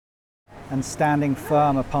and standing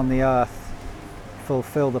firm upon the earth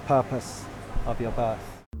fulfill the purpose of your birth.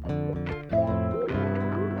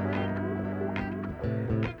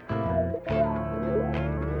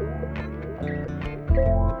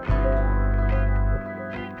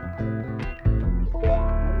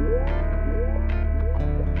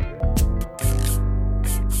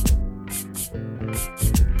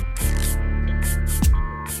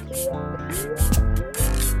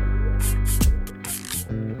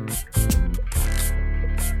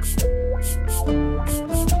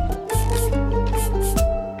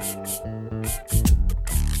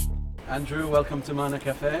 Andrew, welcome to Mana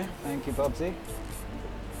Cafe. Thank you, Bobsy.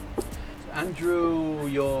 Andrew,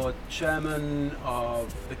 you're chairman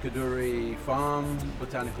of the Kaduri Farm,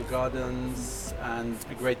 Botanical Gardens, and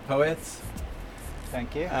a great poet.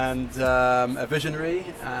 Thank you. And a visionary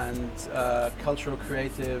and cultural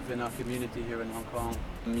creative in our community here in Hong Kong.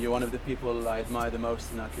 You're one of the people I admire the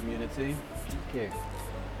most in our community. Thank you.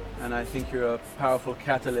 And I think you're a powerful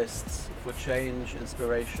catalyst for change,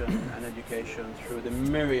 inspiration and education through the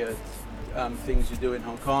myriad things you do in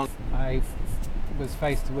Hong Kong. I was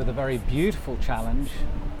faced with a very beautiful challenge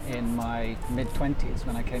in my mid-20s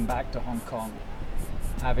when I came back to Hong Kong,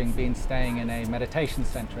 having been staying in a meditation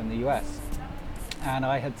center in the US. And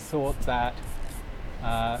I had thought that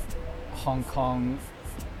Hong Kong,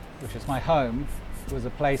 which is my home, was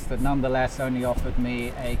a place that nonetheless only offered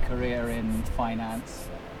me a career in finance,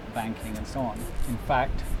 banking and so on. In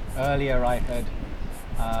fact, earlier I had,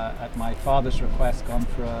 at my father's request, gone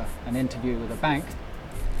for an interview with a bank.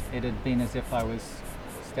 It had been as if I was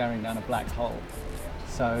staring down a black hole.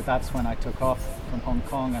 So that's when I took off from Hong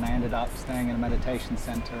Kong and I ended up staying in a meditation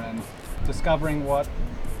center and discovering what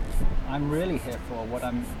I'm really here for,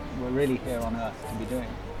 we're really here on earth to be doing.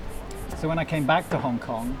 So when I came back to Hong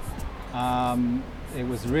Kong, it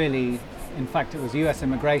was really, in fact, it was US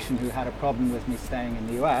immigration who had a problem with me staying in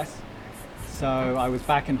the US. So I was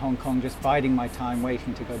back in Hong Kong just biding my time,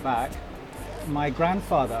 waiting to go back. My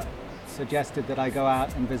grandfather suggested that I go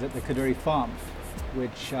out and visit the Kaduri Farm,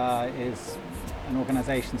 which is an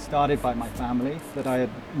organization started by my family that I had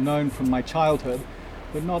known from my childhood,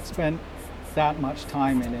 but not spent that much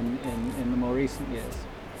time in the more recent years.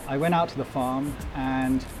 I went out to the farm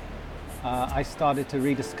and I started to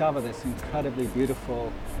rediscover this incredibly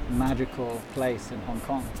beautiful, magical place in Hong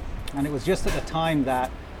Kong. And it was just at the time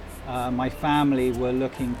that my family were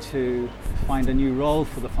looking to find a new role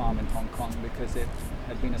for the farm in Hong Kong because it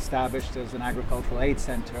had been established as an agricultural aid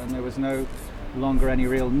center and there was no longer any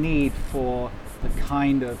real need for the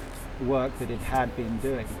kind of work that it had been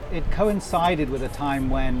doing. It coincided with a time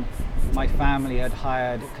when my family had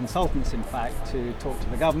hired consultants, in fact, to talk to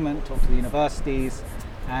the government, talk to the universities,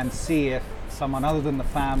 and see if someone other than the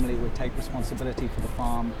family would take responsibility for the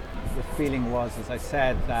farm. The feeling was, as I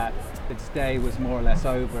said, that its day was more or less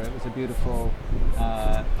over. It was a beautiful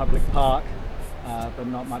public park, but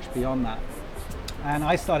not much beyond that. And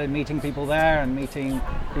I started meeting people there and meeting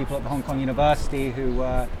people at the Hong Kong University who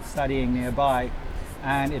were studying nearby.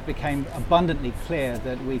 And it became abundantly clear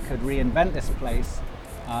that we could reinvent this place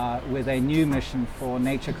with a new mission for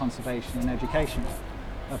nature conservation and education,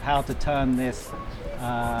 of how to turn this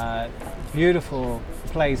beautiful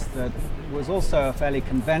place that was also a fairly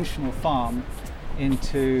conventional farm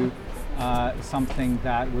into something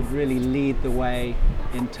that would really lead the way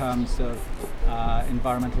in terms of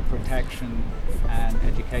environmental protection and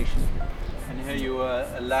education. And here you were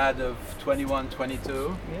a lad of 21,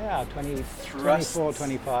 22. Yeah, 24,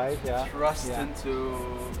 25, yeah. Thrust yeah.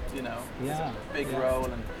 into, yeah. a big yeah. role.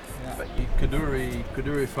 And yeah. But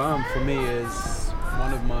Kaduri Farm for me is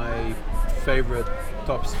one of my favorite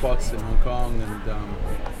top spots in Hong Kong, and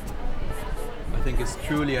I think it's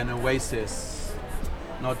truly an oasis,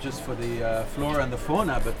 not just for the flora and the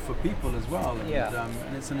fauna, but for people as well. And, yeah.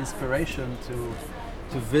 And it's an inspiration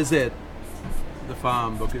to visit the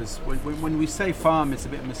farm, because when we say farm, it's a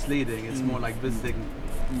bit misleading. It's more like visiting,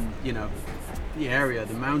 the area,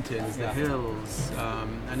 the mountains, the hills,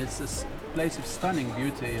 and it's a place of stunning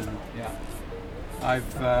beauty. And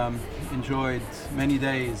I've enjoyed many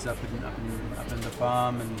days up in the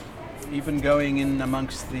farm, and even going in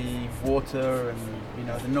amongst the water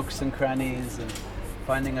and the nooks and crannies, and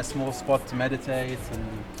finding a small spot to meditate,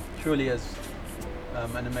 and truly is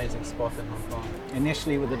an amazing spot in Hong Kong.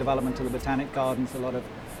 Initially, with the development of the Botanic Gardens, a lot of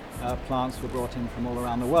plants were brought in from all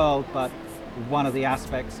around the world, but one of the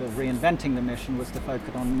aspects of reinventing the mission was to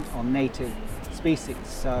focus on native species.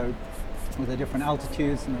 So with the different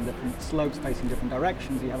altitudes and the different slopes facing different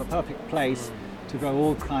directions, you have a perfect place to grow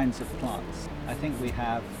all kinds of plants. I think we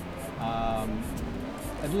have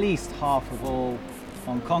at least half of all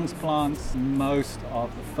Hong Kong's plants, most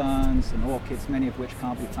of the ferns and orchids, many of which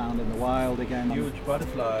can't be found in the wild again. Huge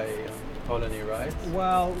butterfly colony, right?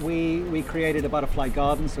 Well, we created a butterfly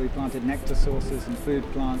garden, so we planted nectar sources and food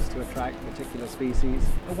plants to attract particular species.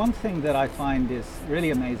 But one thing that I find is really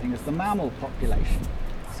amazing is the mammal population.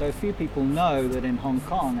 So few people know that in Hong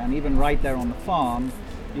Kong, and even right there on the farm,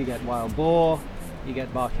 you get wild boar, you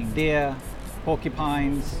get barking deer,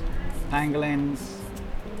 porcupines, pangolins,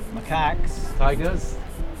 macaques, Tigers?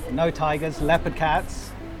 no tigers, leopard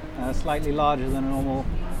cats, slightly larger than a normal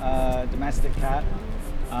domestic cat,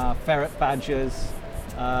 ferret badgers,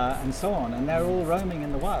 and so on. And they're all roaming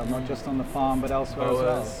in the wild, not just on the farm, but elsewhere as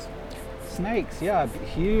well. Snakes, yeah,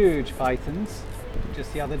 huge pythons.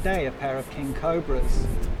 Just the other day, a pair of king cobras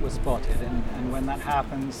were spotted, and when that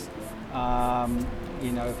happens,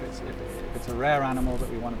 if it's a rare animal that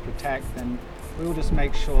we want to protect, then we will just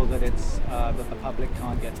make sure that that the public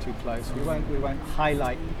can't get too close. We won't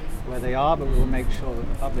highlight where they are, but we will make sure that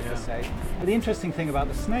the public is safe. But the interesting thing about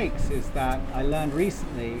the snakes is that I learned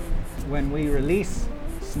recently, when we release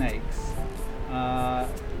snakes,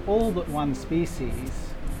 all but one species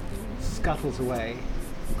scuttles away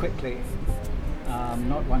quickly,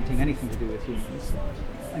 not wanting anything to do with humans.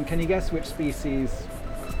 And can you guess which species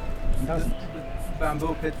doesn't?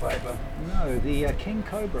 Bamboo pit viper. No, the king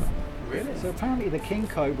cobra. Really? So apparently the king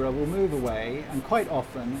cobra will move away, and quite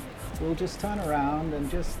often will just turn around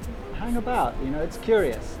and just hang about. It's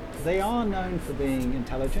curious. They are known for being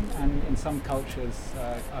intelligent, and in some cultures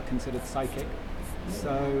are considered psychic.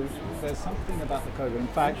 So there's something about the cobra. In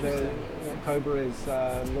fact, the cobra is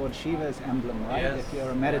Lord Shiva's emblem, right? Yes. If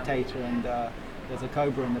you're a meditator and there's a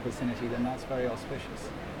cobra in the vicinity, then that's very auspicious.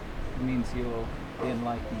 It means you'll be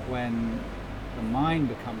enlightened. When the mind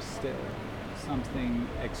becomes still, something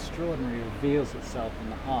extraordinary reveals itself in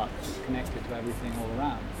the heart, that's connected to everything all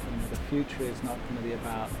around. The future is not going to be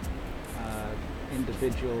about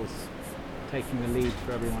individuals taking the lead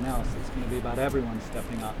for everyone else. It's going to be about everyone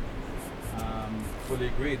stepping up. Fully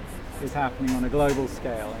agreed. Is happening on a global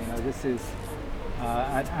scale. This is,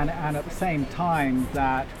 and at the same time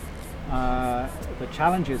that the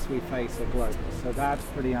challenges we face are global. So that's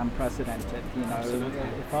pretty unprecedented. Absolutely.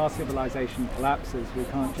 If our civilization collapses, we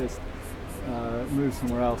can't just move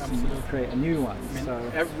somewhere else and create a new one.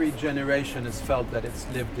 So every generation has felt that it's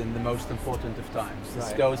lived in the most important of times. This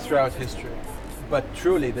Right. goes throughout history. But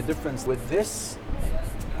truly, the difference with this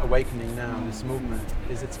awakening now, this movement,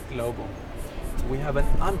 is it's global. We have an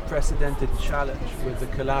unprecedented challenge with the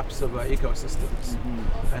collapse of our ecosystems.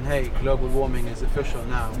 And hey, global warming is official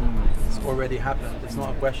now. It's already happened. It's not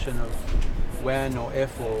a question of when or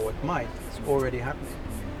if or it might. It's already happening.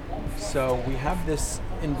 So we have this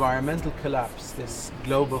environmental collapse, this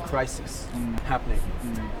global crisis happening.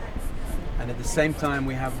 And at the same time,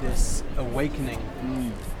 we have this awakening,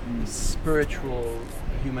 this spiritual,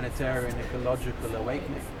 humanitarian, ecological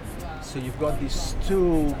awakening. So you've got these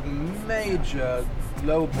two major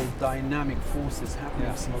global dynamic forces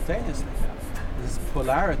happening simultaneously. This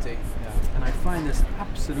polarity, and I find this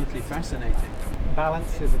absolutely fascinating.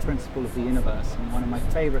 balance is a principle of the universe, and one of my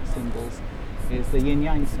favorite symbols is the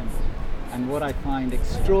yin-yang symbol. And what I find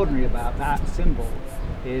extraordinary about that symbol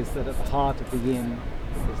is that at the heart of the yin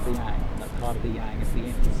is the yang, and at the heart of the yang is the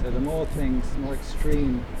yin. So the more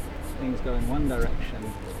extreme things go in one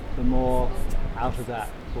direction, the more out of that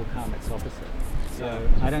will come its opposite. So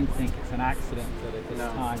I don't think it's an accident that at this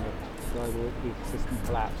time of global ecosystem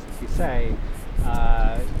collapse, as you say,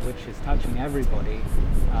 which is touching everybody,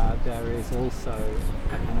 there is also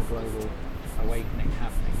a kind of global awakening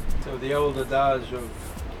happening. So the old adage of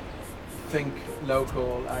think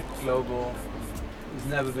local, act global has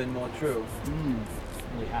never been more true.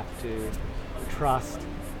 We have to trust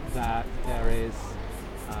that there is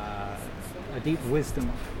a deep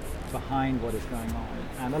wisdom behind what is going on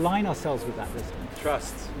and align ourselves with that wisdom.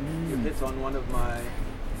 Trust. You hit on one of my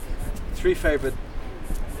 3 favorite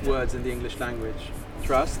words in the English language.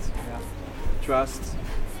 Trust, trust,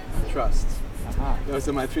 trust. Aha. Those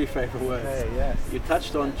are my 3 favorite words. Okay, yes. You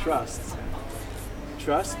touched on trust.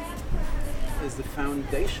 Trust is the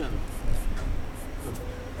foundation of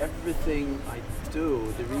everything I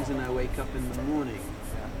do. The reason I wake up in the morning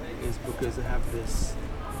is because I have this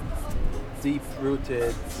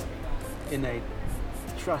deep-rooted, innate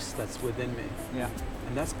trust that's within me. Yeah.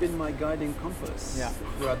 And that's been my guiding compass Yeah.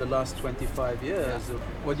 throughout the last 25 years.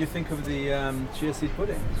 What do you think of the chia seed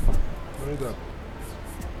pudding? Very good.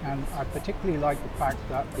 And I particularly like the fact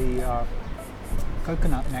that the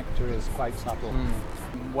coconut nectar is quite subtle.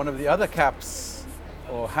 One of the other caps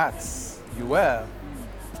or hats you wear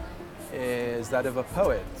is that of a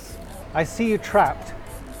poet. I see you trapped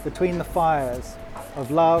between the fires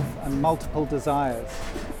of love and multiple desires.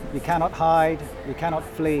 You cannot hide, you cannot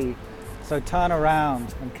flee, so turn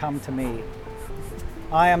around and come to me.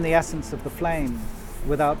 I am the essence of the flame,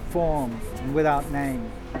 without form and without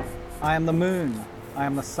name. I am the moon, I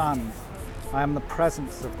am the sun, I am the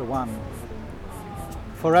presence of the one.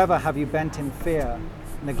 Forever have you bent in fear,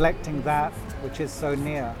 neglecting that which is so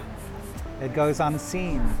near. It goes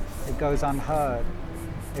unseen, it goes unheard.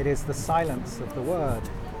 It is the silence of the word.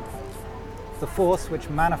 The force which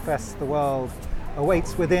manifests the world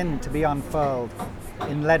awaits within to be unfurled.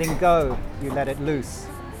 In letting go, you let it loose,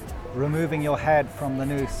 removing your head from the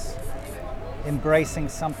noose. Embracing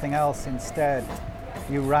something else instead,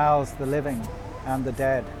 you rouse the living and the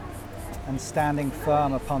dead, and standing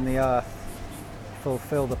firm upon the earth,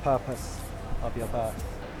 fulfill the purpose of your birth.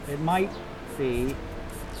 It might be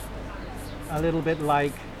a little bit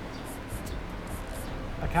like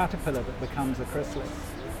a caterpillar that becomes a chrysalis.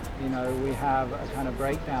 You know, we have a kind of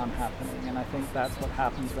breakdown happening, and I think that's what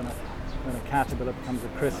happens when a caterpillar becomes a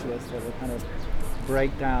chrysalis. There's a kind of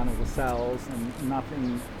breakdown of the cells, and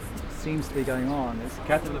nothing seems to be going on.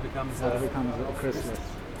 Caterpillar becomes a chrysalis.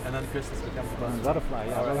 And then chrysalis becomes a butterfly.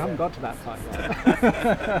 Yeah, well, I haven't got to that part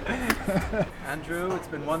yet. Andrew, it's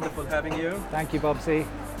been wonderful having you. Thank you, Bobsy.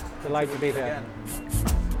 Delighted to be here.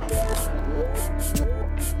 Again.